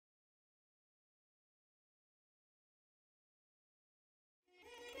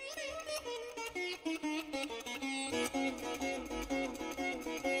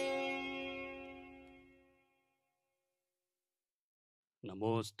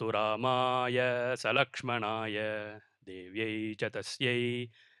Namostu Ramaya Salakshmanaya Devyai Chatasyai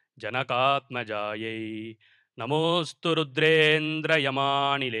Janakatmajayai Namostu Rudrendra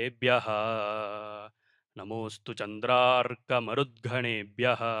Yamanilebhyaha Namostu Chandrarka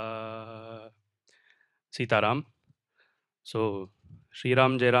Marudghanebhyaha. Sitaram. So, Sri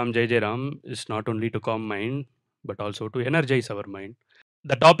Ram Jai Ram Jai Jai Ram is not only to calm mind but also to energize our mind.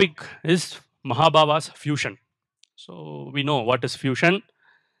 The topic is Mahabhavas fusion. So, we know what is fusion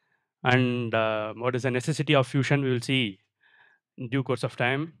and what is the necessity of fusion, we will see in due course of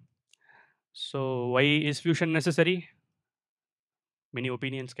time. So, why is fusion necessary? Many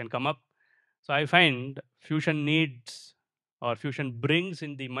opinions can come up. So, I find fusion needs or fusion brings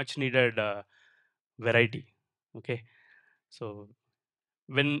in the much needed variety. Okay. So,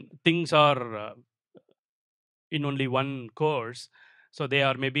 when things are in only one course, so they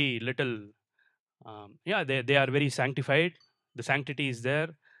are maybe little, yeah, they are very sanctified. The sanctity is there,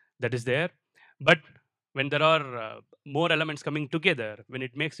 that is there. But when there are more elements coming together, when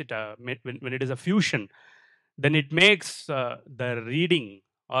it makes it when it is a fusion, then it makes the reading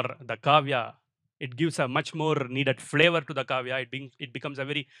or the kavya, it gives a much more needed flavor to the kavya. It becomes a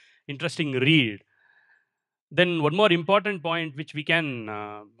very interesting read. Then one more important point which we can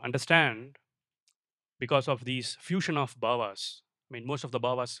understand because of these fusion of bhavas. I mean, most of the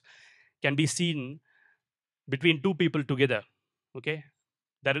bhavas can be seen between two people together. Okay,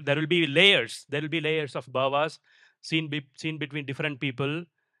 there will be layers. There will be layers of bhavas seen between different people.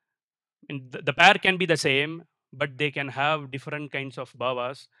 And the pair can be the same, but they can have different kinds of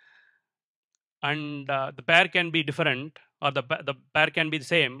bhavas, and the pair can be different, or the pair can be the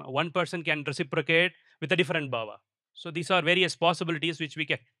same. One person can reciprocate with a different bhava. So these are various possibilities which we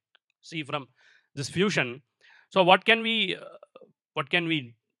can see from this fusion. So what can we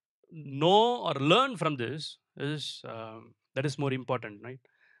know or learn from this is that is more important, right?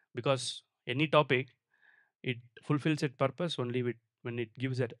 Because any topic, it fulfills its purpose only when it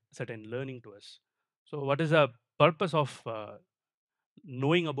gives a certain learning to us. So what is the purpose of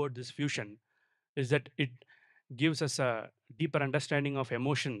knowing about this fusion is that it gives us a deeper understanding of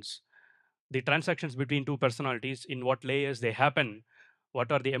emotions, the transactions between two personalities, in what layers they happen,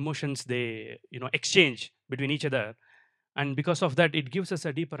 what are the emotions they exchange between each other. And because of that, it gives us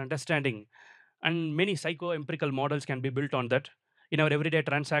a deeper understanding, and many psycho-empirical models can be built on that. In our everyday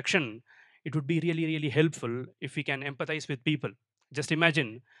transaction, it would be really really helpful if we can empathize with people. Just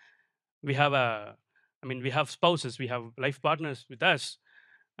imagine, we have a we have spouses, we have life partners with us,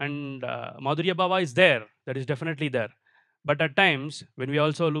 and Madhurya bhava is there, that is definitely there. But at times when we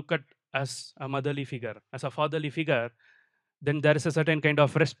also look at as a motherly figure, as a fatherly figure, then there is a certain kind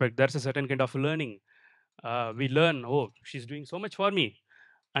of respect, there's a certain kind of learning. We learn, oh, she's doing so much for me,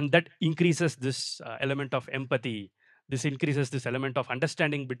 and that increases this element of empathy. This increases this element of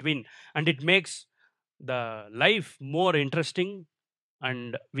understanding between, and it makes the life more interesting,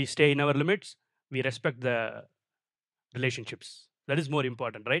 and we stay in our limits, we respect the relationships. That is more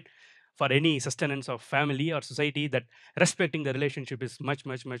important, right? For any sustenance of family or society, that respecting the relationship is much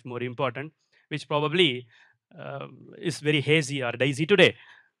much much more important, which probably uh, is very hazy or dicey today,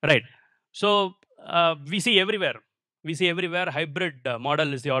 right? So we see everywhere hybrid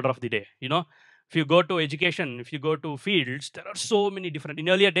model is the order of the day. If you go to education, if you go to fields, there are so many different. In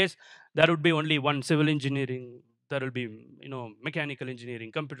earlier days, there would be only one: civil engineering. There will be mechanical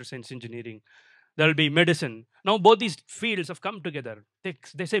engineering, computer science engineering. There will be medicine. Now both these fields have come together.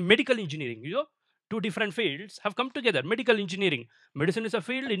 They say medical engineering. Two different fields have come together. Medical engineering, medicine is a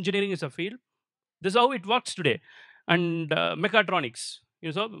field, engineering is a field. This is how it works today. And mechatronics,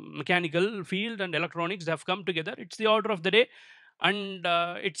 mechanical field and electronics have come together. It's the order of the day, and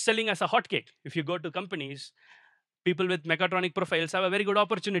it's selling as a hotcake. If you go to companies, people with mechatronic profiles have a very good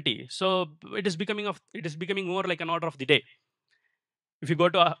opportunity. So it is becoming more like an order of the day. If you go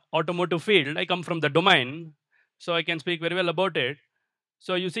to a automotive field, I come from the domain, so I can speak very well about it.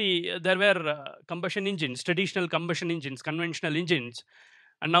 So you see, there were combustion engines, traditional combustion engines, conventional engines,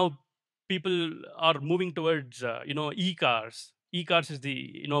 and now people are moving towards e-cars. E-cars is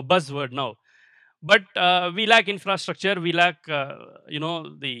the buzzword now. But we lack infrastructure, we lack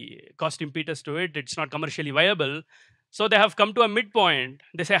the cost impetus to it. It's not commercially viable. So they have come to a midpoint.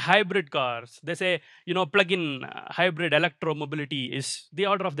 They say hybrid cars. They say plug-in hybrid electro mobility is the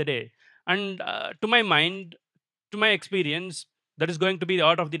order of the day. And to my mind, to my experience, that is going to be the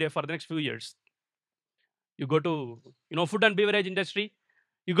order of the day for the next few years. You go to food and beverage industry,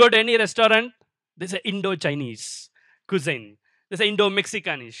 you go to any restaurant, there's a Indo-Chinese cuisine, there's a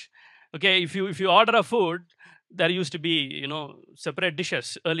Indo-Mexicanish. Okay, if you order a food, there used to be separate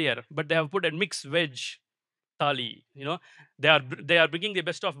dishes earlier, but they have put a mixed veg thali. They are bringing the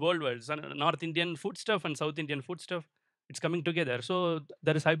best of both worlds, and North Indian food stuff and South Indian food stuff. It's coming together. So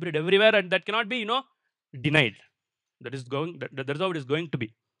there is hybrid everywhere, and that cannot be denied. That is how it is going to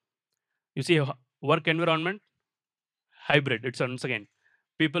be. You see, work environment hybrid. It's once again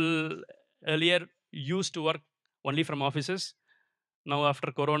people earlier used to work only from offices. Now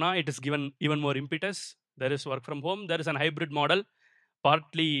after Corona, it is given even more impetus. There is work from home. There is an hybrid model,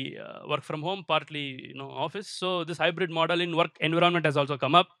 partly work from home, partly office. So this hybrid model in work environment has also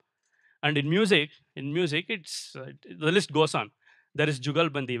come up. And in music, the list goes on. There is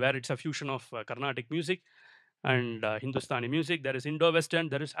Jugalbandi, where it's a fusion of Carnatic music and Hindustani music. There is Indo-Western.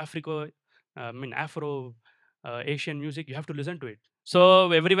 There is Afro Asian music. You have to listen to it.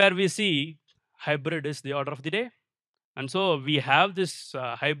 So everywhere we see, hybrid is the order of the day, and so we have this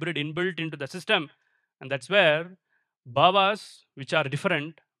hybrid inbuilt into the system, and that's where bhavas, which are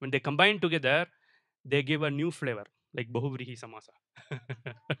different, when they combine together, they give a new flavor, like Bahuvrihi Samasa.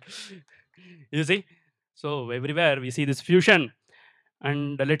 You see? So everywhere we see this fusion.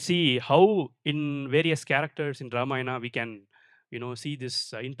 And let's see how in various characters in Ramayana we can, see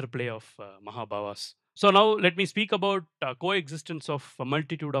this interplay of Mahabhavas. So now let me speak about coexistence of a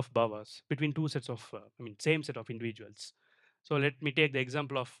multitude of bhavas between two sets of, same set of individuals. So let me take the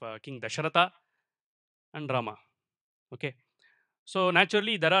example of King Dashratha and Rama. Okay. So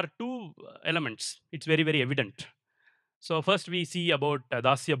naturally there are two elements. It's very, very evident. So first we see about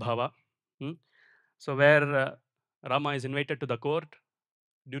Dasya bhava. Hmm? So where Rama is invited to the court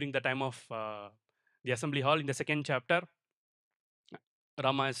during the time of the assembly hall in the second chapter.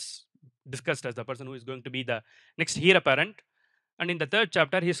 Rama is discussed as the person who is going to be the next heir apparent. And in the third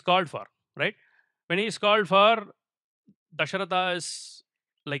chapter, he is called for, right? When he is called for, Dashratha is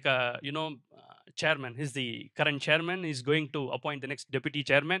like a, chairman. He's the current chairman. He's going to appoint the next deputy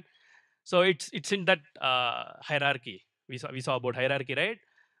chairman. So it's in that hierarchy. We saw about hierarchy, right?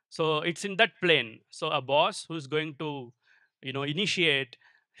 So it's in that plane. So a boss who's going to, initiate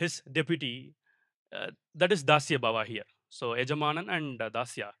his deputy, that is Dasya Bhava here. So Ejamanan and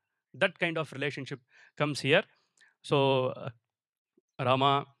Dasya, that kind of relationship comes here. So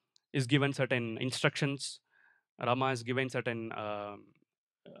Rama is given certain instructions. Rama is given certain.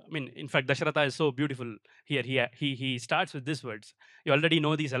 In fact, Dashratha is so beautiful here. He starts with these words. You already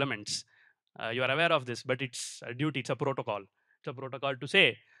know these elements. You are aware of this, but it's a duty. It's a protocol. It's a protocol to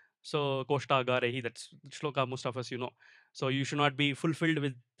say. So Koshta Garehi, that's shloka most of us know. So you should not be fulfilled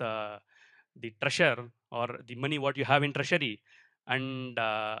with the treasure or the money what you have in treasury, and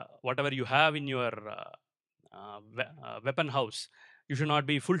whatever you have in your weapon house, you should not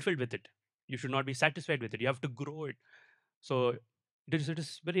be fulfilled with it. You should not be satisfied with it. You have to grow it. So it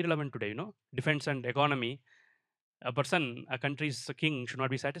is very relevant today. Defense and economy. A country's king should not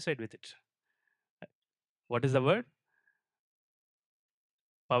be satisfied with it. What is the word?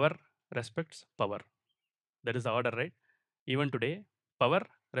 Power respects power. That is the order, right? Even today, power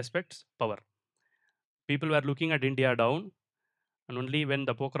respects power. People were looking at India down, and only when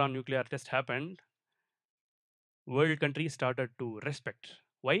the Pokhran nuclear test happened, world countries started to respect.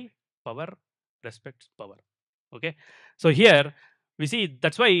 Why? Power respects power. Okay. So here we see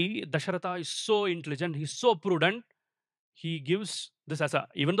that's why Dashratha is so intelligent, he's so prudent. He gives this as a,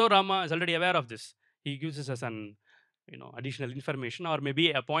 even though Rama is already aware of this, he gives this as an additional information or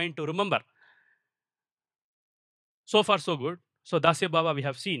maybe a point to remember. So far, so good. So Dasya Baba we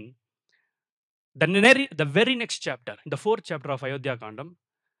have seen. The very next chapter, in the fourth chapter of Ayodhya Kandam,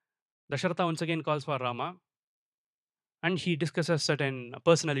 Dashratha once again calls for Rama and he discusses certain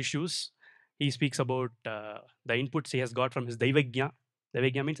personal issues. He speaks about the inputs he has got from his Daivagya.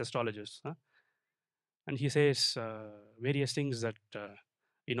 Daivagya means astrologers. Huh? And he says various things that,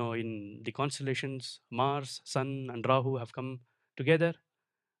 in the constellations, Mars, Sun, and Rahu have come together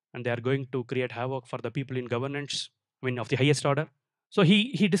and they are going to create havoc for the people in governance, of the highest order. So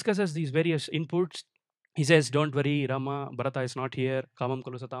he discusses these various inputs. He says, don't worry, Rama, Bharata is not here. Kamam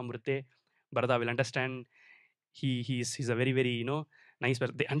Kalusata Mrite. Bharata will understand. He's a very, very, nice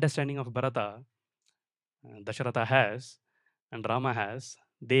person. The understanding of Bharata, Dasharatha has and Rama has,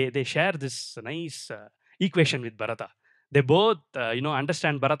 they share this nice equation with Bharata. They both,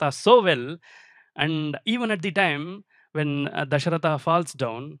 understand Bharata so well. And even at the time when Dasharatha falls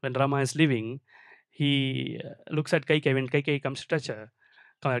down, when Rama is leaving, he looks at Kaikai. When Kaikai comes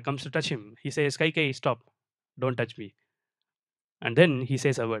to touch him, he says, Kaikai, stop, don't touch me. And then he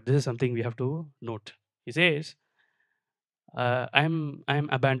says a word. This is something we have to note. He says, I'm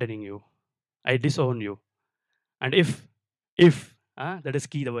abandoning you. I disown you. And if that is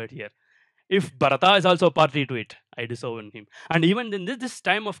key the word here. If Bharata is also party to it, I disown him. And even in this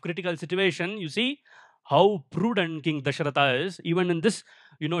time of critical situation, you see, how prudent King Dashratha is, even in this,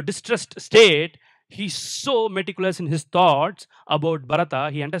 distressed state. He's so meticulous in his thoughts about Bharata.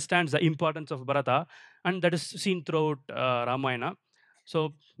 He understands the importance of Bharata, and that is seen throughout Ramayana.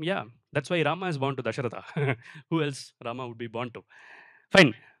 So, yeah, that's why Rama is born to Dashratha. Who else Rama would be born to?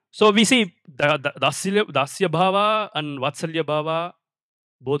 Fine. So we see the Dasya bhava and Vatsalya bhava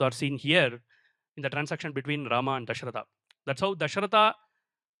both are seen here in the transaction between Rama and Dashratha. That's how Dashratha,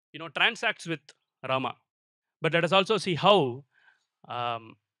 transacts with Rama. But let us also see how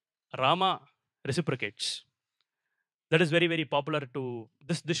um, Rama reciprocates. That is very, very popular to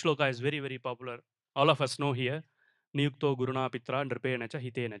this shloka is very, very popular. All of us know here. Niyukto Guruna Pitra Nripena cha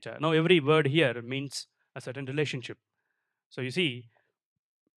Hitena cha. Now every word here means a certain relationship. So you see,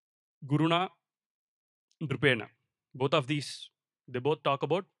 Guruna Nripena. Both of these, they both talk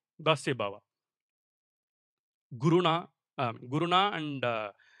about Dasya Bhava. Guruna and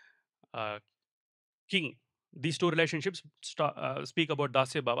uh, king. These two relationships speak about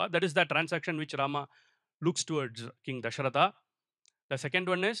Dasya Bhava. That is the transaction which Rama looks towards King Dashratha. The second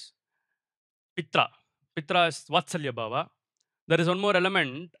one is Pitra. Pitra is Vatsalya Bhava. There is one more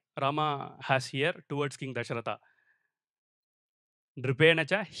element Rama has here towards King Dashratha. Nripena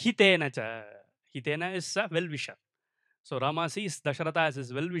cha, hitena cha. Hitena is a well-wisher. So Rama sees Dashratha as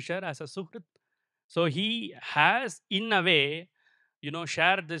his well-wisher, as a suhrit. So he has, in a way,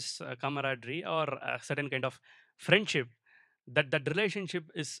 shared this camaraderie or a certain kind of friendship. That relationship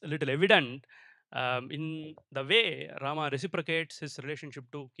is a little evident in the way Rama reciprocates his relationship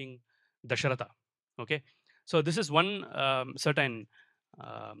to King Dashratha. Okay, so this is one certain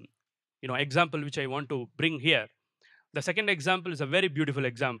um, example which I want to bring here. The second example is a very beautiful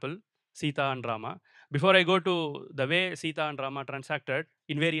example, Sita and Rama. Before I go to the way Sita and Rama transacted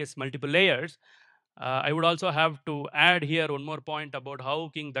in various multiple layers, I would also have to add here one more point about how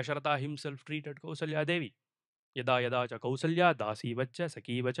King Dasharatha himself treated Kausalya Devi. Yada yada cha Kausalya, dasi vacha,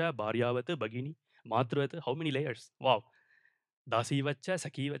 saki vacha, bharyavat, bagini, matruvat. How many layers? Wow. Dasi vacha,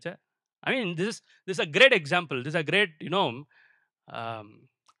 saki vacha. I mean, this is a great example. This is a great, um,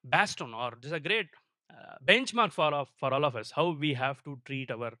 bastion, or this is a great benchmark for all of us. How we have to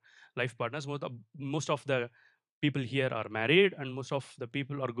treat our life partners. Most of the people here are married, and most of the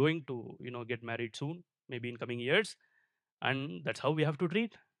people are going to get married soon, maybe in coming years, and that's how we have to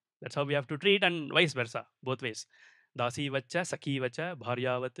treat. That's how we have to treat, and vice versa, both ways. Dasi vacha, saki vacha,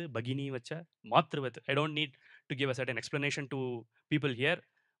 bharyavat, bagini vacha, matravat. I don't need to give a certain explanation to people here.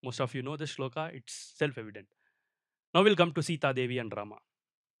 Most of you know this shloka, it's self-evident. Now we'll come to Sita Devi and Rama.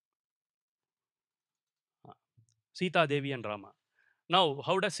 Sita Devi and Rama. Now,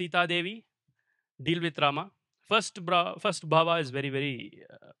 how does Sita Devi deal with Rama? First bhava is very, very,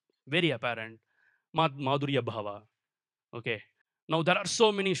 very apparent. Madhurya bhava. Okay. Now, there are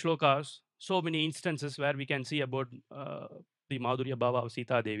so many shlokas, so many instances where we can see about the Madhurya bhava of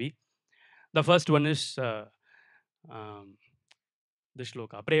Sita Devi. The first one is um, the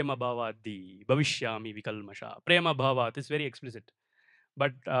shloka, Prema Bhavadi Bhavishyami Vikalmasha. Prema Bhavat is very explicit.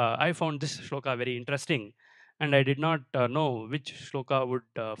 But I found this shloka very interesting, and I did not know which shloka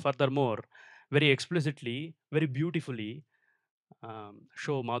would furthermore very explicitly, very beautifully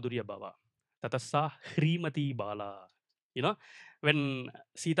show Madhurya Bhava. Tatassa Hrimati Bala. You know, when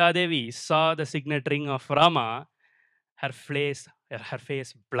Sita Devi saw the signet ring of Rama, her face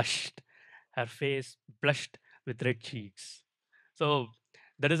blushed. Her face blushed with red cheeks. So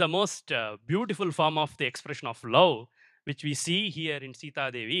that is the most beautiful form of the expression of love, which we see here in Sita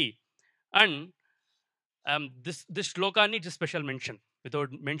Devi. And this shloka needs a special mention. Without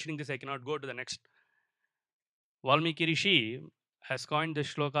mentioning this, I cannot go to the next. Valmiki Rishi has coined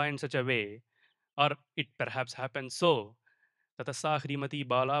this shloka in such a way, or it perhaps happens so, Tatasa Hrimati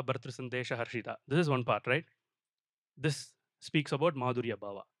Bala Bhartru Sandesha Harshita. This is one part, right? This speaks about Madhurya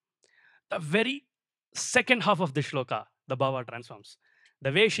Bhava. The very second half of the shloka, the Bhava transforms.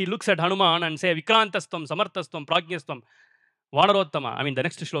 The way she looks at Hanuman and say, Vikrantastam, Samartastam, Prajnastam, Vanarottama. I mean, the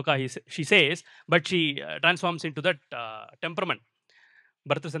next shloka she says, but she transforms into that temperament.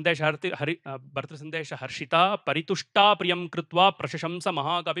 Bhartrasandesha Harshita Paritushta Priyam Kritva Prashashamsa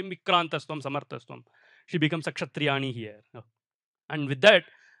Mahakavim Vikrantastam Samartastam. She becomes a Kshatriyani here. And with that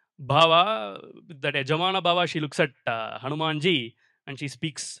Bhava, that Yajamana Bhava, she looks at Hanumanji and she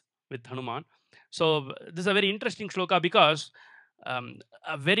speaks with Hanuman. So this is a very interesting shloka because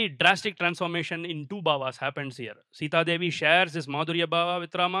a very drastic transformation in two bhavas happens here. Sita Devi shares this Madhurya Bhava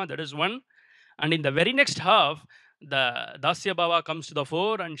with Rama, that is one. And in the very next half, the Dasya Bhava comes to the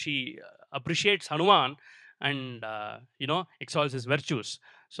fore and she appreciates Hanuman and exalts his virtues.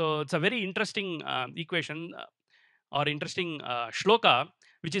 So it's a very interesting equation or interesting shloka,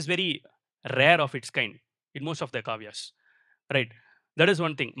 which is very rare of its kind in most of the kavyas, right? That is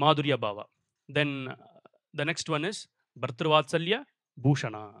one thing, Madhurya Bhava. Then the next one is Vatsalya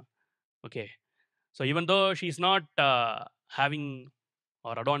Bhushana. Okay, so even though she's not having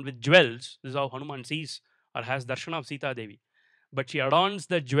or adorned with jewels, this is how Hanuman sees or has darshan of Sita Devi. But she adorns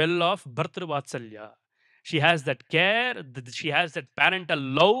the jewel of Vatsalya. She has that care, she has that parental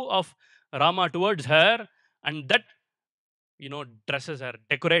love of Rama towards her, and that, dresses her,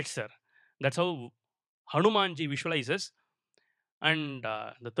 decorates her. That's how Hanumanji visualizes. And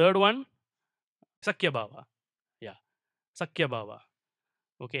the third one, Sakhya Bhava. Yeah, Sakhya Bhava.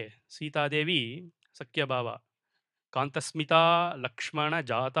 Okay, Sita Devi, Sakhya Bhava. Kantasmita Lakshmana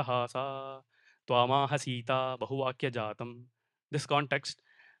Jatahasa Twamaha Sita Bahuvakya Jatam. This context,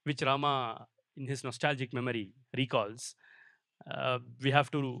 which Rama in his nostalgic memory recalls, we have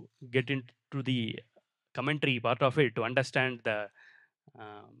to get into the commentary part of it to understand the,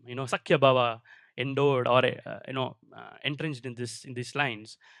 Sakhya Bhava endowed or, entrenched in these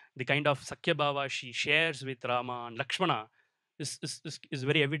lines. The kind of Sakhya Bhava she shares with Rama and Lakshmana is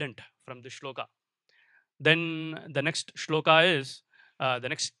very evident from this shloka. Then the next shloka is, the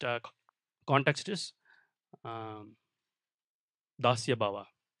next context is um, Dasya Bhava,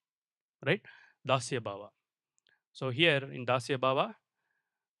 right? Dasya Bhava. So here in Dasya Bhava,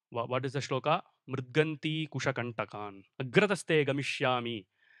 what is the shloka? Mridganti kushakantakan. Agrataste gamishyami.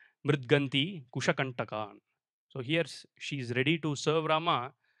 Mridganti kushakantakan. So here she is ready to serve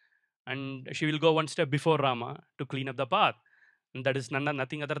Rama, and she will go one step before Rama to clean up the path. And that is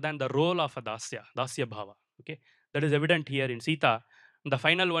nothing other than the role of a Dasya, Dasya Bhava. Okay, that is evident here in Sita. And the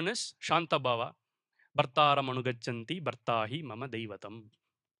final one is Shanta Bhava. Bhartaram anugachanti bhartahi mama deivatam.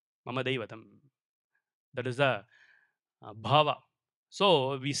 Mama deivatam. That is the bhava.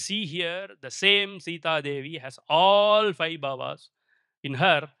 So we see here the same Sita Devi has all five bhavas in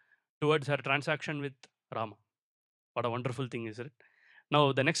her towards her transaction with Rama. What a wonderful thing, is it?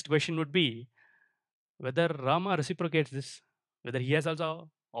 Now the next question would be whether Rama reciprocates this, whether he has also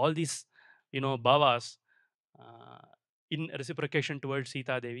all these, bhavas uh, in reciprocation towards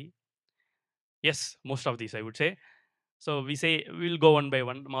Sita Devi. Yes, most of these I would say. So we say we'll go one by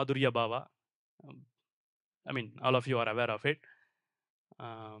one. Madhurya Bhava. Um, I mean, all of you are aware of it.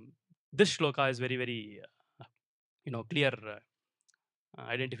 Um, this shloka is very, very, clear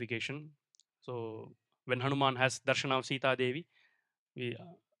identification. So when Hanuman has darshan of Sita Devi, we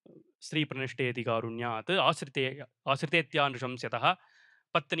Sri Pranishteti Karunyat Asritetyanu Shamsyataha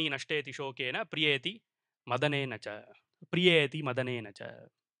Patni Nashteti Shokena Priyeti Madanena Cha. Priyeti Madanena Cha.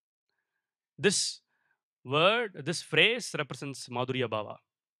 This word, this phrase represents Madhurya Bhava.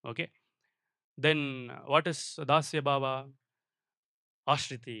 Okay. Then what is Dasya Bhava?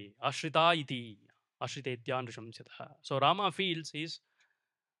 Ashriti, Ashrita iti, Ashritetyan Rishamsyataha. So Rama feels his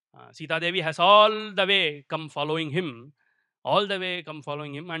Sita Devi has all the way come following him,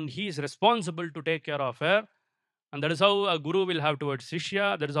 and he is responsible to take care of her. And that is how a guru will have towards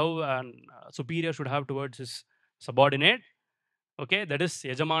Shishya, that is how a superior should have towards his subordinate. Okay, that is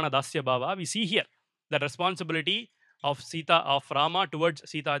Yajamana Dasya Bhava. We see here the responsibility of Rama towards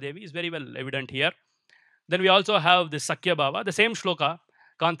Sita Devi is very well evident here. Then we also have the Sakhya Bhava, the same shloka,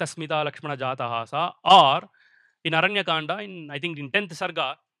 Kantasmita Lakshmana Jatahasa, or in Aranyakanda, I think in 10th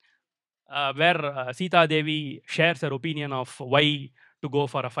Sarga, where Sita Devi shares her opinion of why to go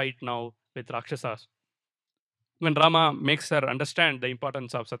for a fight now with Rakshasas. When Rama makes her understand the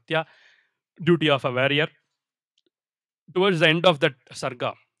importance of Satya, duty of a warrior, towards the end of that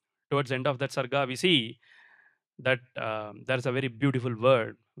Sarga, we see that there's a very beautiful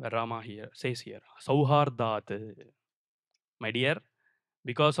word where Rama here says here, Sauhardat, my dear,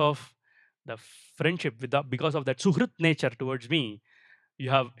 because of the friendship because of that suhrit nature towards me, you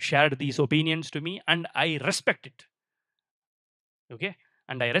have shared these opinions to me, and I respect it. Okay,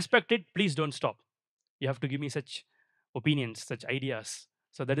 and I respect it. Please don't stop. You have to give me such opinions, such ideas.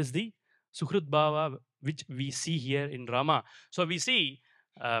 So that is the suhrit bhava which we see here in Rama. So we see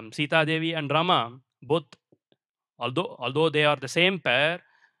Sita Devi and Rama both, although they are the same pair,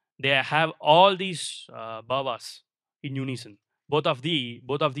 they have all these bhavas in unison. Both of these,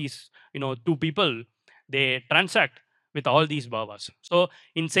 two people, they transact with all these bhavas. So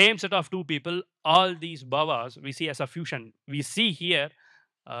in same set of two people, all these bhavas we see as a fusion. We see here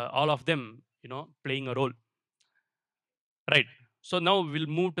all of them, playing a role. Right. So now we'll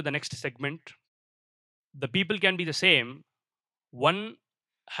move to the next segment. The people can be the same. One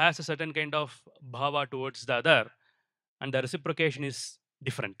has a certain kind of bhava towards the other, and the reciprocation is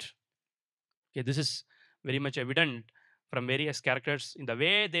different. Okay, this is very much evident from various characters in the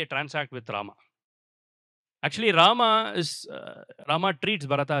way they transact with Rama. Actually, Rama treats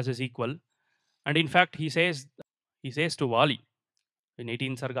Bharata as his equal. And in fact, he says to Vali in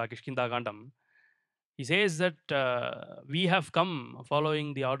 18 Sarga Kishkinda Gandam, he says that we have come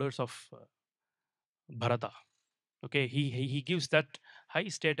following the orders of Bharata. Okay, he gives that high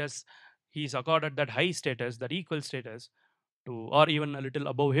status. He's accorded that high status, that equal status to, or even a little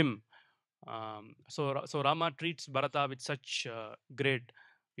above him. So Rama treats Bharata with such great,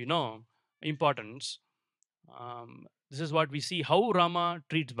 you know, importance. This is what we see how Rama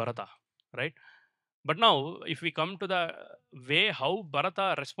treats Bharata, right? But now, if we come to the way how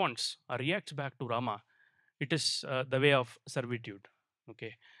Bharata responds or reacts back to Rama, it is the way of servitude.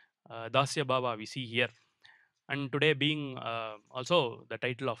 Okay, Dasya bhava we see here, and today being also the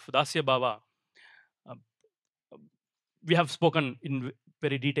title of Dasya bhava, uh, we have spoken in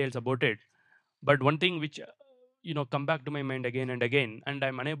very details about it. But one thing which come back to my mind again and again, and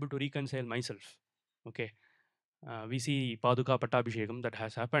I'm unable to reconcile myself. Okay, we see Paduka Pattabhishekam that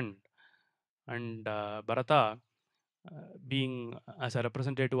has happened, and Bharata, being as a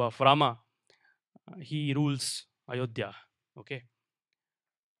representative of Rama, he rules Ayodhya. Okay,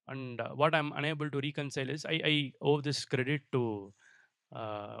 and what I'm unable to reconcile is I owe this credit to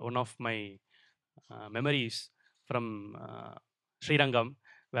one of my memories from Srirangam,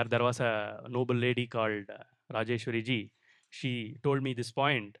 where there was a noble lady called Rajeshwari ji. She told me this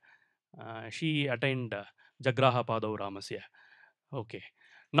point. She attained Jagraha Padau Ramasya. Okay.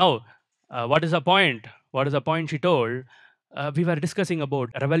 Now, what is the point? What is the point she told? We were discussing about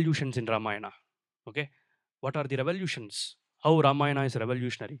revolutions in Ramayana. Okay. What are the revolutions? How Ramayana is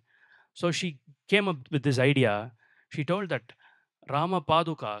revolutionary. So she came up with this idea. She told that Rama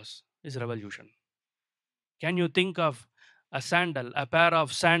Padukas is revolution. Can you think of a sandal, a pair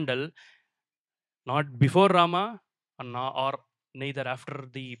of sandal, not before Rama or neither after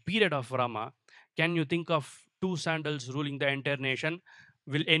the period of Rama? Can you think of two sandals ruling the entire nation?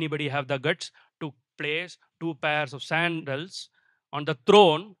 Will anybody have the guts to place two pairs of sandals on the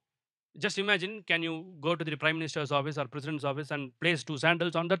throne? Just imagine, can you go to the Prime Minister's office or President's office and place two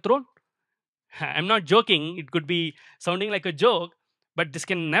sandals on the throne? I'm not joking. It could be sounding like a joke, but this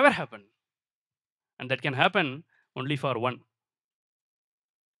can never happen. And that can happen only for one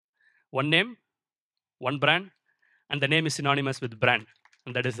name, one brand, and the name is synonymous with brand,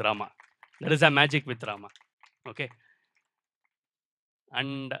 and that is Rama. That is a magic with Rama. Okay.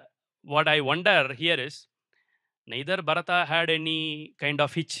 And what I wonder here is, neither Bharata had any kind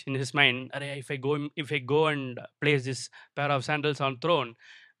of hitch in his mind. "Arey, if I go and place this pair of sandals on throne,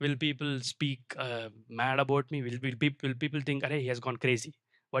 will people speak mad about me? Will people think, "Arey, he has gone crazy?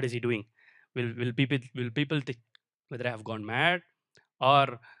 What is he doing? Will people think whether I have gone mad,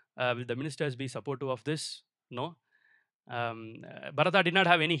 or will the ministers be supportive of this?" No. Bharata did not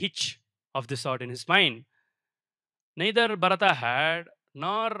have any hitch of this sort in his mind. Neither Bharata had,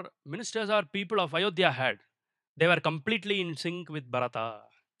 nor ministers or people of Ayodhya had. They were completely in sync with Bharata.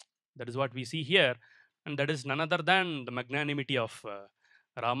 That is what we see here. And that is none other than the magnanimity of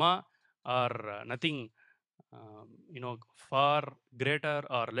Rama, or nothing, far greater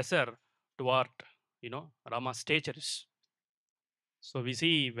or lesser to what, Rama's stature is. So we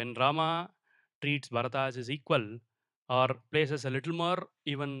see when Rama treats Bharata as his equal, or places a little more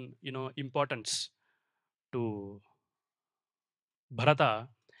even, importance to Bharata,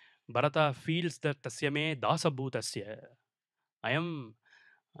 Bharata feels that tasyame dasa bhutasya. I am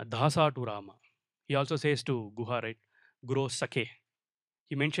a dasa to Rama. He also says to Guha, right? Guru Sakhe.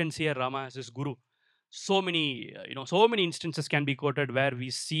 He mentions here Rama as his guru. So many instances can be quoted where we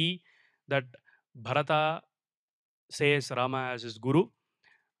see that Bharata says Rama as his guru,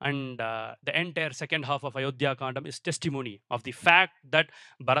 and the entire second half of Ayodhya Kandam is testimony of the fact that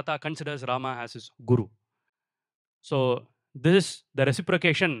Bharata considers Rama as his guru. So this is the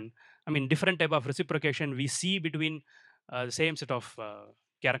reciprocation. I mean, different type of reciprocation we see between the same set of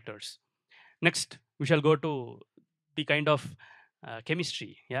characters. Next, we shall go to the kind of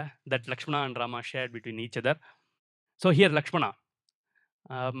chemistry, yeah, that Lakshmana and Rama shared between each other. So here, Lakshmana.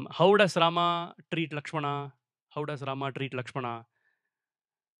 How does Rama treat Lakshmana? How does Rama treat Lakshmana?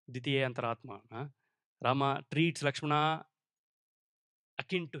 Ditiya Antaratma. Rama treats Lakshmana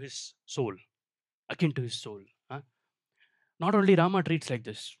akin to his soul. Akin to his soul. Not only Rama treats like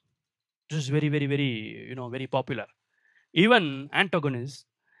this. This is very, very, very, very popular. Even antagonists,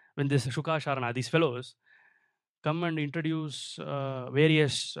 when this Shuka, Sharana, these fellows come and introduce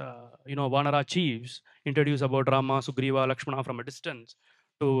various, Vanara chiefs, introduce about Rama, Sugriva, Lakshmana from a distance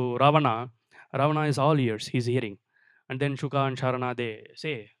to Ravana. Ravana is all ears, he's hearing. And then Shuka and Sharana, they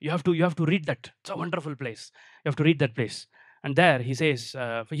say, you have to read that. It's a wonderful place. You have to read that place. And there he says,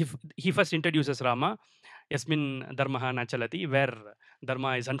 he first introduces Rama. Yasmin Dharmaha Nachalati, where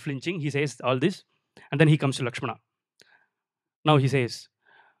Dharma is unflinching. He says all this. And then he comes to Lakshmana. Now he says,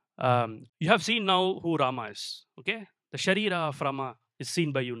 you have seen now who Rama is. Okay? The Sharira of Rama is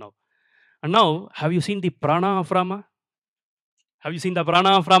seen by you now. And now, have you seen the Prana of Rama? Have you seen the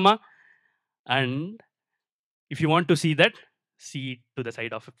Prana of Rama? And if you want to see that, see to the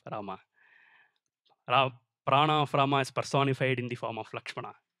side of Rama. Prana of Rama is personified in the form of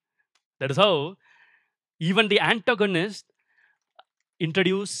Lakshmana. That is how even the antagonist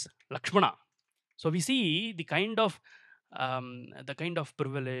introduce Lakshmana. So we see the kind of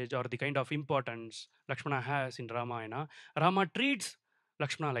privilege or the kind of importance Lakshmana has in Ramayana. Rama treats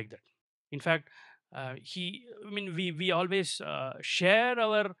Lakshmana like that. In fact, we always share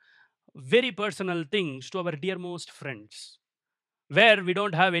our very personal things to our dearmost friends, where we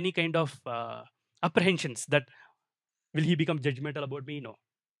don't have any kind of apprehensions that will he become judgmental about me? No.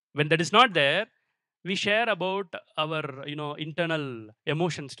 When that is not there, we share about our internal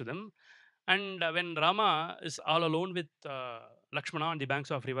emotions to them. And when Rama is all alone with Lakshmana on the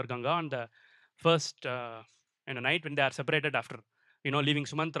banks of river Ganga on the first night when they are separated after leaving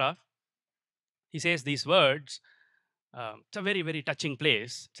Sumantra, he says these words. It's a very very touching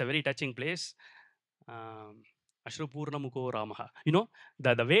place. It's a very touching place. Ashrupurna Muko Ramaha.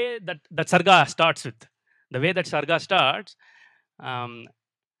 The way that Sarga starts with, the way that Sarga starts, um,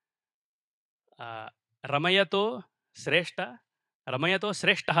 Ramayato Sreshta, Ramayato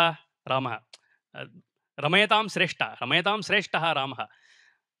Sreshtaha Rama. Ramayatam Sreshtaha Ramaha.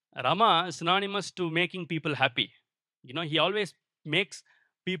 Rama is synonymous to making people happy. He always makes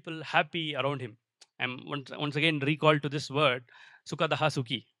people happy around him. And once again recalled to this word, Sukadaha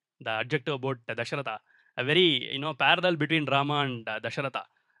Suki, the adjective about Dashratha. A very parallel between Rama and Dashratha.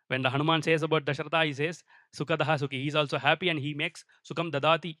 When the Hanuman says about Dashratha, he says Sukadaha Suki. He's also happy and he makes Sukam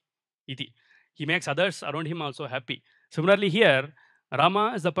Dadati iti. He makes others around him also happy. Similarly here,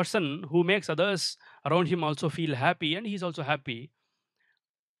 Rama is the person who makes others around him also feel happy, and he's also happy.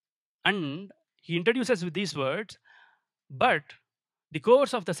 And he introduces with these words, but the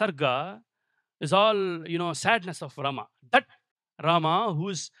course of the Sarga is all sadness of Rama. That Rama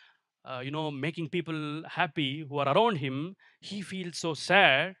who's making people happy who are around him, he feels so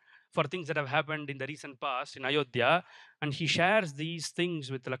sad for things that have happened in the recent past in Ayodhya, and he shares these things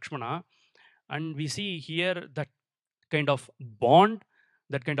with Lakshmana. And we see here that kind of bond,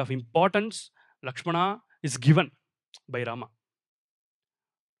 that kind of importance Lakshmana is given by Rama.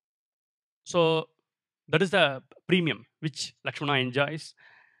 So that is the premium which Lakshmana enjoys.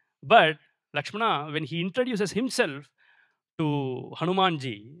 But Lakshmana, when he introduces himself to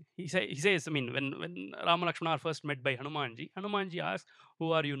Hanumanji, he says, when Rama and Lakshmana are first met by Hanumanji asks,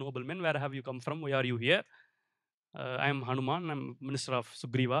 who are you, noblemen? Where have you come from? Why are you here? I am Hanuman. I'm minister of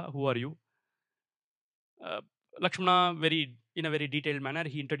Sugriva. Who are you? Lakshmana, in a very detailed manner,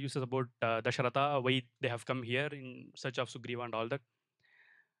 he introduces about Dashratha, why they have come here in search of Sugriva and all that.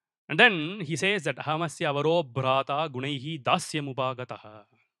 And then he says that Hamasya avaro bhrata gunaihi dasya mupagataha.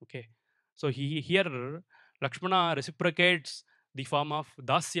 Okay. So here Lakshmana reciprocates the form of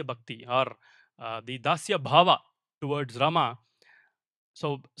Dasya Bhakti or the Dasya Bhava towards Rama.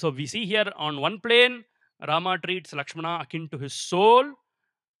 So we see here on one plane, Rama treats Lakshmana akin to his soul,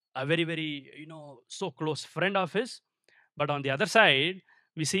 a very, very, so close friend of his. But on the other side,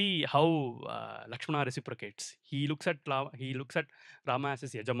 we see how Lakshmana reciprocates. He looks at Rama as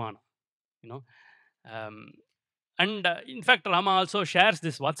his Yajamana, and in fact, Rama also shares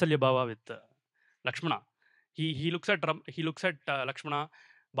this Vatsalya bhava with Lakshmana. He looks at Lakshmana,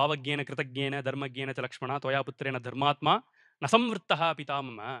 Bhavagyena Kritagyena Dharmagyena cha Lakshmana Toya Putrena Dharmatma Nasamvrittaha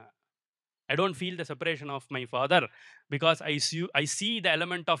Pitamama. I don't feel the separation of my father because I see the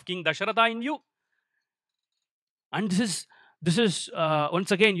element of King Dashratha in you. And this is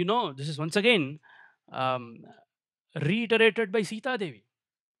once again reiterated by Sita Devi.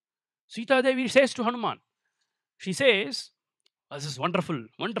 Sita Devi says to Hanuman, she says, this is wonderful,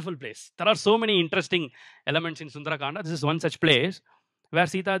 wonderful place. There are so many interesting elements in Sundarakanda. This is one such place where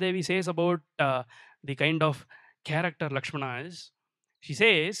Sita Devi says about the kind of character Lakshmana is. She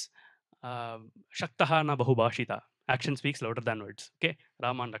says, Shaktaha na bahubhashita. Action speaks louder than words. Okay,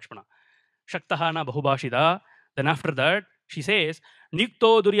 Rama and Lakshmana. Shaktaha na bahubhashita. Then after that, she says,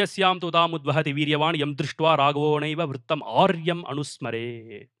 Nikto duryasyam tudam udvahati viryavan yam drishtva ragavo naiva vrittam aryam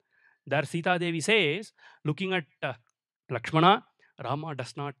anusmare. There Sita Devi says, looking at Lakshmana, Rama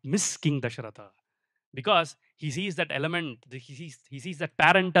does not miss King Dashratha because he sees that element, he sees that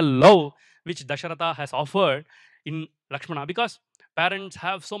parental love which Dashratha has offered in Lakshmana, because parents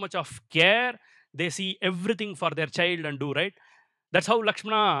have so much of care, they see everything for their child and do right. That's how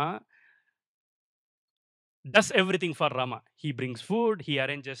Lakshmana does everything for Rama. He brings food, he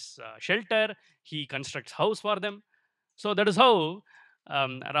arranges shelter, he constructs house for them. So that is how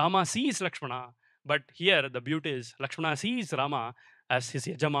Rama sees Lakshmana. But here the beauty is Lakshmana sees Rama as his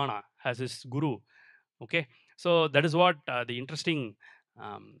yajamana, as his guru. Okay, so that is what the interesting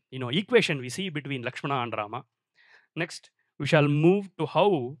equation we see between Lakshmana and Rama. Next, we shall move to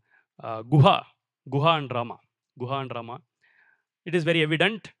how Guha and Rama, Guha and Rama. It is very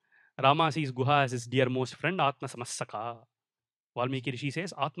evident. Rama sees Guha as his dearmost friend, Atma Samassaka. Valmiki Rishi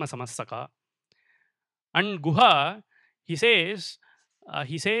says Atma Samassaka. And Guha, he says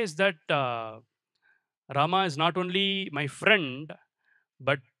that Rama is not only my friend,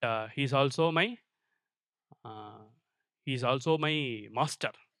 but uh, he's also my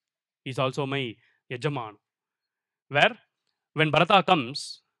master. He's also my yajaman. Where when Bharata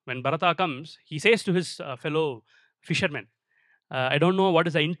comes, he says to his fellow fishermen, I don't know what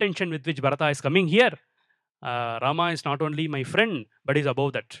is the intention with which Bharata is coming here. Rama is not only my friend, but he's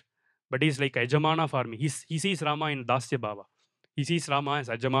above that. But he's like Ajamana for me. He sees Rama in Dasya bhava. He sees Rama as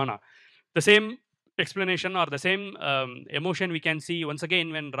Ajamana. The same explanation or the same emotion we can see once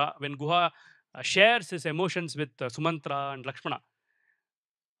again when Guha shares his emotions with Sumantra and Lakshmana.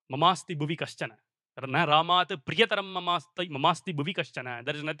 Mamasti bhuvi kaschana. Ramat priyataram mamasti bhuvi kaschana.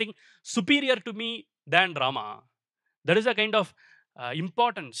 There is nothing superior to me than Rama. There is a kind of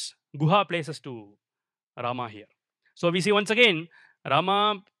importance Guha places to Rama here. So we see once again,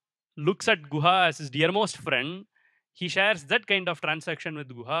 Rama looks at Guha as his dearmost friend. He shares that kind of transaction with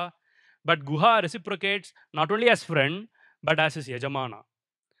Guha, but Guha reciprocates not only as friend, but as his yajamana.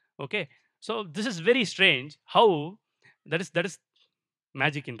 Okay, so this is very strange. How that is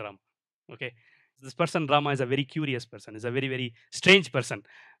magic in Rama. Okay, this person Rama is a very curious person. Is a very strange person.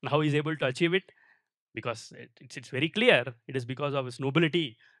 And how he's able to achieve it, because it's very clear it is because of his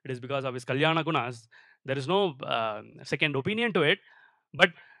nobility, it is because of his kalyana gunas. There is no second opinion to it, but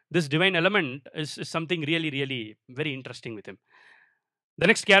this divine element is something really very interesting with him. The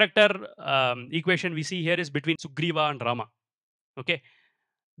next character equation we see here is between Sugriva and Rama. Okay,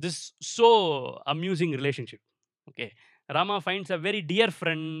 this so amusing relationship. Okay, Rama finds a very dear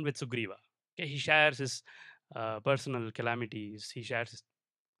friend with Sugriva. Okay, he shares his personal calamities, he shares his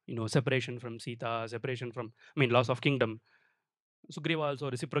separation from Sita, separation from, I mean, loss of kingdom. Sugriva also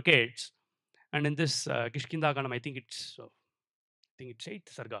reciprocates. And in this Kishkinda Kandam, I think it's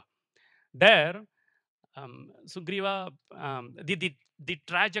eighth Sarga. There, Sugriva, the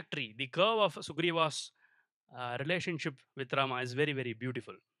trajectory, the curve of Sugriva's relationship with Rama is very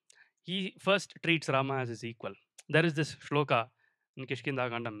beautiful. He first treats Rama as his equal. There is this shloka in Kishkinda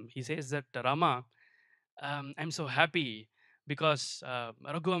Kandam. He says that Rama, I'm so happy because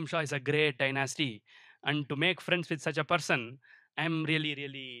Raghuvamsha is a great dynasty, and to make friends with such a person, I'm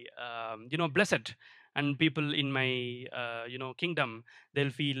really, blessed. And people in my, kingdom,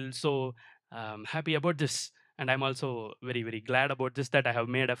 they'll feel so happy about this. And I'm also very glad about this, that I have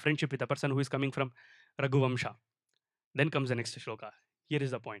made a friendship with a person who is coming from Raghuvamsha. Then comes the next shloka. Here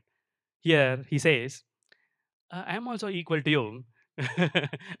is the point. Here he says, I am also equal to you. I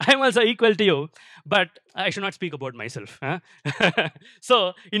am also equal to you, but I should not speak about myself. Huh?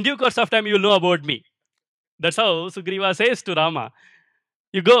 So, in due course of time, you will know about me. That's how Sugriva says to Rama.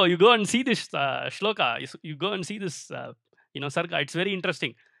 You go and see this shloka. You go and see this, sarga. It's very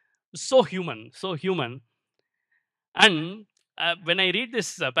interesting. So human, so human. And when I read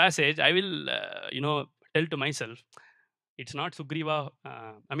this passage, I will, tell to myself, it's not Sugriva,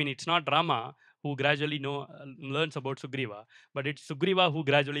 it's not Rama who gradually learns about Sugriva, but it's Sugriva who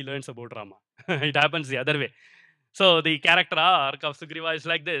gradually learns about Rama. It happens the other way. So the character arc of Sugriva is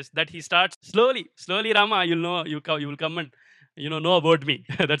like this: that he starts slowly. Rama, you will come and know about me.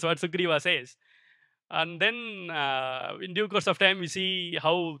 That's what Sugriva says. And then, in due course of time, we see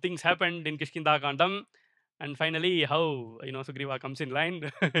how things happened in Kishkinda Kandam, and finally how Sugriva comes in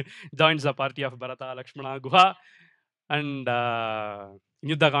line, joins the party of Bharata, Lakshmana, Guha, and in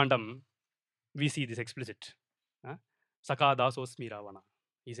Yuddha Kandam, we see this explicit. Huh? Saka dasosmi Ravana,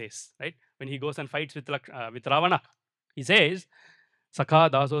 he says, right? When he goes and fights with Ravana, he says, Saka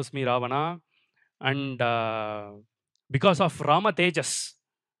dasosmi Ravana, and because of Rama Tejas,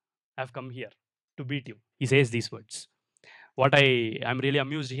 I've come here to beat you. He says these words. What I am really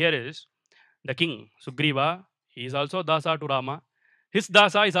amused here is the king, Sugriva, he is also Dasa to Rama. His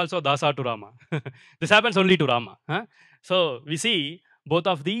Dasa is also Dasa to Rama. This happens only to Rama. Huh? So we see both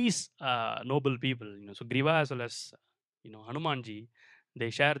of these noble people, Sugriva as well as Hanumanji, they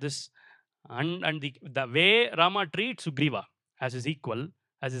share this, and the way Rama treats Sugriva as his equal,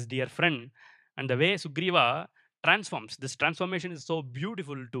 as his dear friend, and the way Sugriva transforms. This transformation is so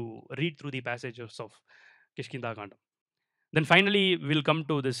beautiful to read through the passages of Kishkinda Kandam. Then finally, we'll come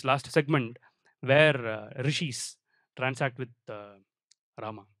to this last segment where rishis transact with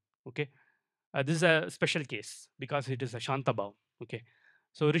Rama. Okay, this is a special case because it is a Shantabhav. Okay,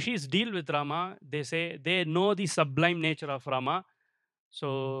 so rishis deal with Rama. They say they know the sublime nature of Rama.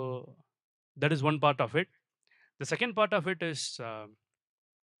 So that is one part of it. The second part of it is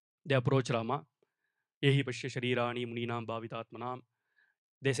they approach Rama. Yehi pashya sharirani muninam bhavitatmanam.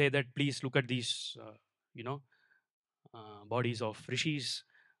 They say that please look at these, you know, bodies of rishis.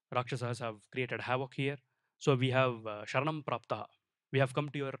 Rakshasas have created havoc here. So we have sharanam prapta. We have come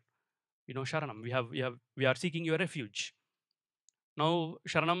to your, sharanam. We are seeking your refuge. Now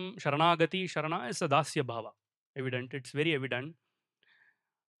sharanam, sharanagati, sharana is a dasya bhava. Evident. It's very evident.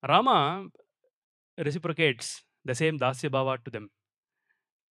 Rama reciprocates the same dasya bhava to them.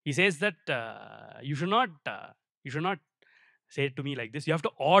 He says that you should not say it to me like this. You have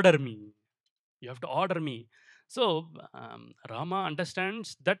to order me. You have to order me. So Rama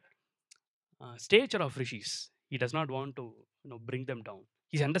understands that stature of rishis. He does not want to bring them down.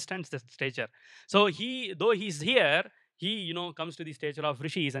 He understands the stature. So though he's here, he comes to the stature of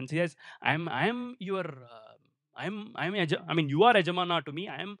rishis and says, I am your I mean, you are Ajamana to me.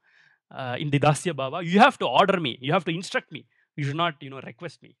 I am in the Dasya Baba. You have to order me. You have to instruct me. You should not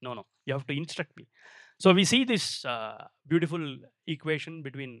request me. No, you have to instruct me. So we see this beautiful equation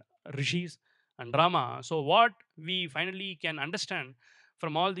between rishis and Rama. So what we finally can understand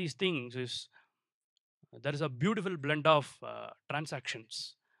from all these things is there is a beautiful blend of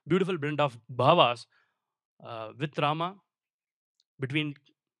transactions, beautiful blend of bhavas with Rama between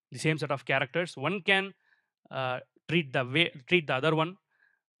the same set of characters. One can uh, treat the other one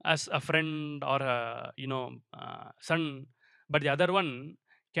as a friend or a son, but the other one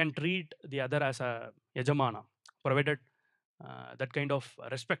can treat the other as a yajamana, provided that kind of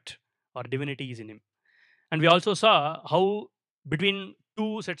respect or divinity is in him. And we also saw how between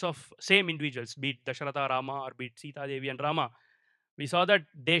two sets of same individuals, be it Dashratha Rama or be it Sita Devi and Rama, we saw that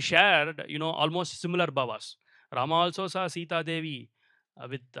they shared, almost similar bhavas. Rama also saw Sita Devi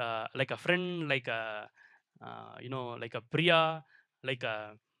with like a friend, like a, like a Priya, like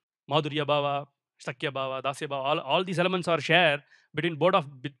a Madhurya bhava, Sakhya bhava, Dasya bhava. All these elements are shared between both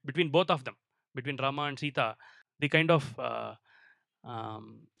of them, between Rama and Sita. The kind of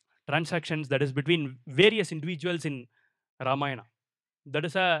um, transactions that is between various individuals in Ramayana. That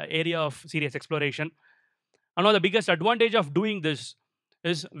is a area of serious exploration. And one of the biggest advantage of doing this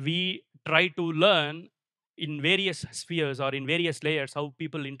is we try to learn in various spheres or in various layers how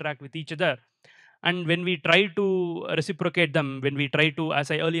people interact with each other. And when we try to reciprocate them, when we try to, as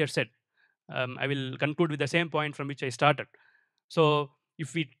I earlier said, I will conclude with the same point from which I started. So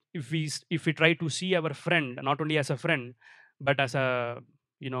if we try to see our friend not only as a friend but as a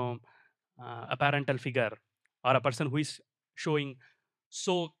a parental figure or a person who is showing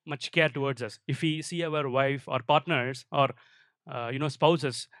so much care towards us, if we see our wife or partners or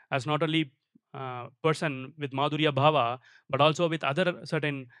spouses as not only person with madhurya bhava but also with other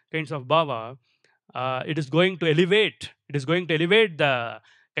certain kinds of bhava, it is going to elevate the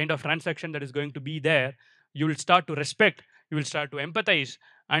kind of transaction that is going to be there. You will start to respect, you will start to empathize,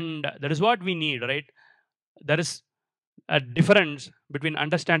 and that is what we need, right? There is a difference between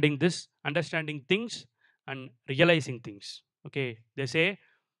understanding things and realizing things. Okay, they say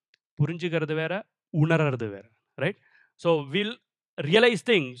புரிஞ்சுக்கிறது வேற உணர்றது வேற, right? So we'll realize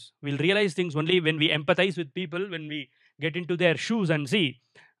things only when we empathize with people, when we get into their shoes and see.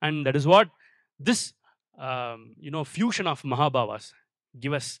 And that is what this fusion of Mahabhavas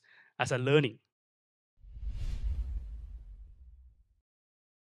give us as a learning.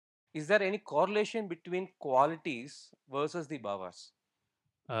 Is there any correlation between qualities versus the bhavas?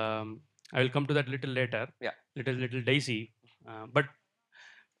 I will come to that little later. Yeah. Little dicey, but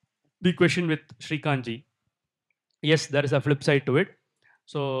the question with Srikanji, yes, there is a flip side to it.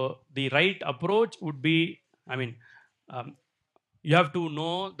 So the right approach would be, I mean, um, you have to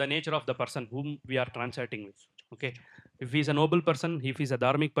know the nature of the person whom we are transacting with. Okay, if he's a noble person, if he's a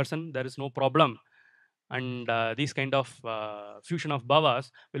dharmic person, there is no problem. And these kind of fusion of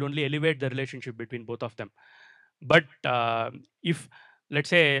bhavas will only elevate the relationship between both of them. But if, let's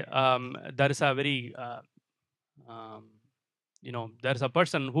say, there is a very um, there's a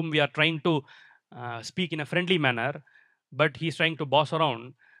person whom we are trying to speak in a friendly manner, but he's trying to boss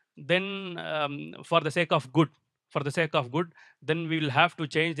around, then for the sake of good, then we will have to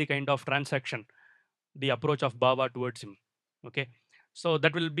change the kind of transaction, the approach of bhava towards him. Okay, so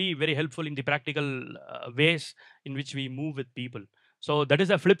that will be very helpful in the practical ways in which we move with people. So that is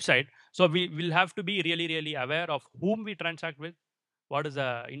a flip side. So we will have to be really aware of whom we transact with, what is the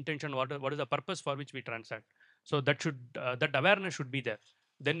intention, what is the purpose for which we transact. So that should that awareness should be there.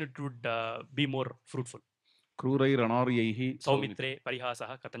 Then it would be more fruitful. Krurairanariyaihi Saumitre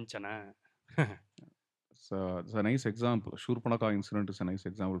parihasaha katanchana. It's a nice example. Shurpanaka incident is a nice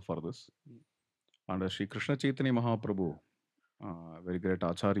example for this. And Sri Krishna Chaitanya Mahaprabhu, very great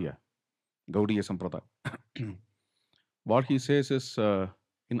Acharya, Gaudiya Sampradaya. What he says is,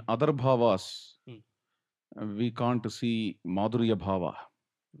 in other bhavas, we can't see Madhurya bhava.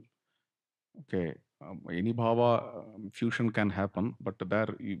 Okay, any bhava fusion can happen, but there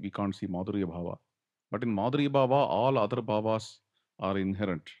we can't see Madhurya bhava. But in Madhurya bhava, all other bhavas are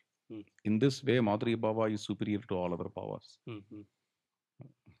inherent. In this way, Madhurya bhava is superior to all other bhavas.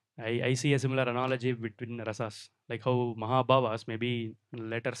 I see a similar analogy between rasas, like how Mahabhavas, maybe in a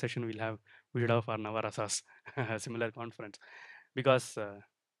later session we should have for Navarasas, a similar conference, because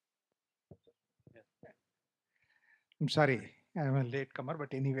I'm sorry, I'm a latecomer,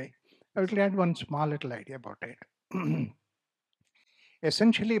 but anyway, I will add one small little idea about it.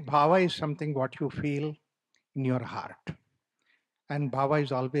 Essentially, bhava is something what you feel in your heart, and bhava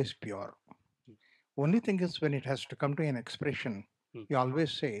is always pure. Only thing is when it has to come to an expression, you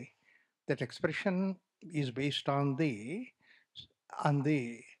always say that expression is based on the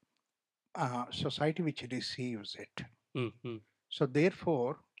society which receives it. So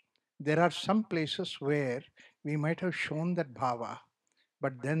therefore, there are some places where we might have shown that bhava,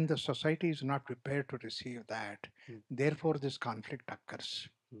 but then the society is not prepared to receive that. Therefore, this conflict occurs.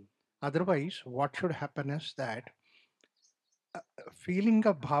 Otherwise, what should happen is that feeling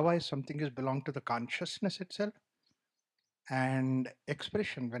of bhava is something is belong to the consciousness itself, and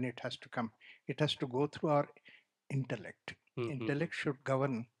expression, when it has to come, it has to go through our intellect. Intellect should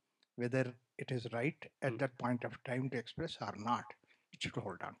govern whether it is right at that point of time to express or not. It should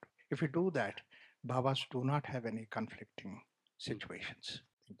hold on to. If we do that, bhavas do not have any conflicting situations.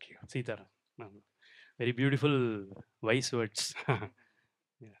 Thank you. Sita, very beautiful wise words.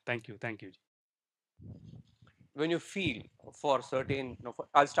 Yeah, thank you. When you feel for certain,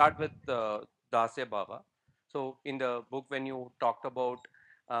 I'll start with Dasya Baba. So in the book, when you talked about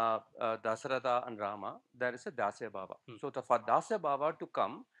Dashratha and Rama, there is a Dasya Baba. So for Dasya Baba to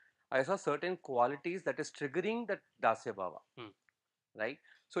come, I saw certain qualities that is triggering that Dasya Baba, right?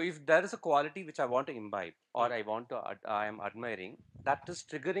 So if there is a quality which I want to imbibe or I am admiring, that is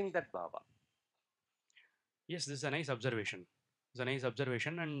triggering that Baba. Yes, this is a nice observation. It's a nice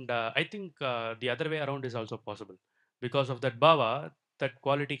observation, and I think the other way around is also possible. Because of that bhava, that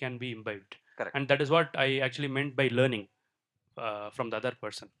quality can be imbibed. Correct. And that is what I actually meant by learning from the other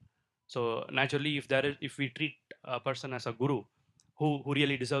person. So naturally, if we treat a person as a guru who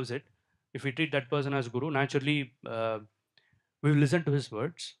really deserves it, if we treat that person as guru, naturally we will listen to his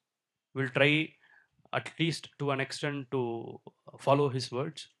words. We'll try at least to an extent to follow his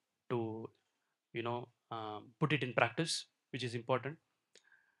words, to put it in practice, which is important.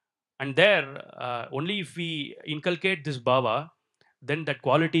 And there, only if we inculcate this bhava, then that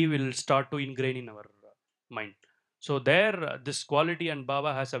quality will start to ingrain in our mind. So there, this quality and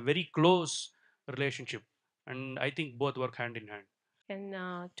bhava has a very close relationship, and I think both work hand in hand.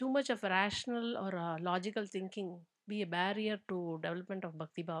 Can too much of rational or logical thinking be a barrier to development of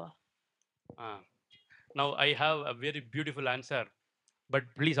bhakti bhava? Now I have a very beautiful answer, but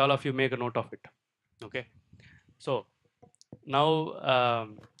please all of you make a note of it. Okay, so now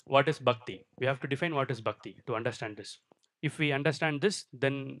what is bhakti? We have to define what is bhakti to understand this. If we understand this,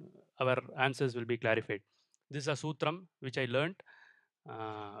 then our answers will be clarified. This is a sutram which I learned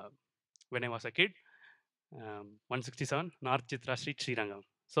when I was a kid. 167 North Chitra Street, Srirangam.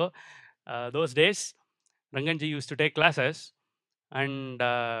 So those days, Ranganji used to take classes, and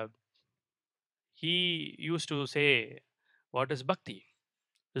he used to say, "What is bhakti?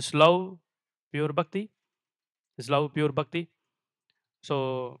 Is love pure bhakti? Is love pure bhakti?"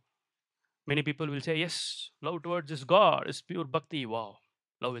 So many people will say, "Yes, love towards this God is pure bhakti." Wow,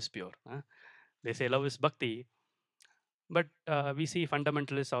 love is pure. Huh? They say love is bhakti, but we see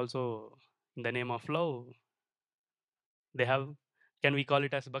fundamentalists also in the name of love. They have, can we call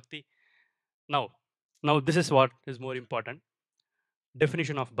it as bhakti? Now this is what is more important.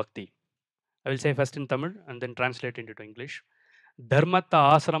 Definition of bhakti. I will say first in Tamil and then translate into English. தர்மத்தை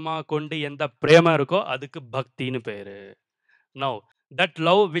ஆசிரமா கொண்டு எந்த பிரேமம் இருக்கோ அதுக்கு பக்தின்னு பேரு. Now, that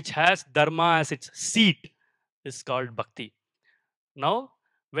love which has dharma as its seat is called bhakti. Now,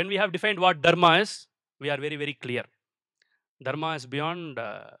 when we have defined what dharma is, we are very, very clear. Dharma is beyond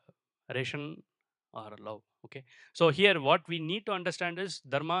ration or love. Okay. So here, what we need to understand is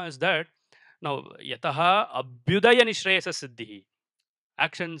dharma is that now yataha abhyudaya nishreyasa siddhi.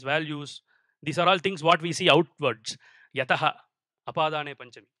 Actions, values, these are all things what we see outwards. Yataha. Apadane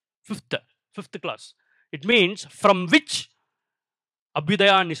Panchami. Fifth class. It means from which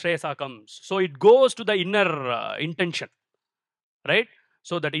Abhyudaya Nishrayasa comes. So it goes to the inner intention, right?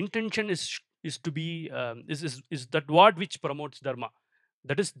 So that intention is to be is that what which promotes dharma.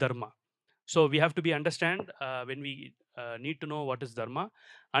 That is dharma. So we have to be understand when we need to know what is dharma,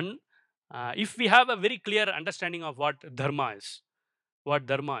 and if we have a very clear understanding of what dharma is,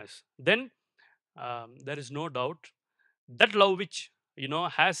 then there is no doubt that love which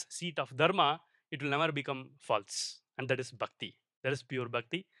has seat of dharma, it will never become false, and that is bhakti. That is pure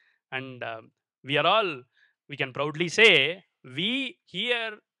bhakti, and we are all, we can proudly say we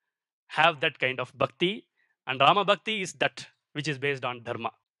here have that kind of bhakti, and Rama bhakti is that which is based on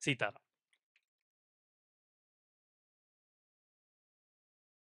dharma. Sita.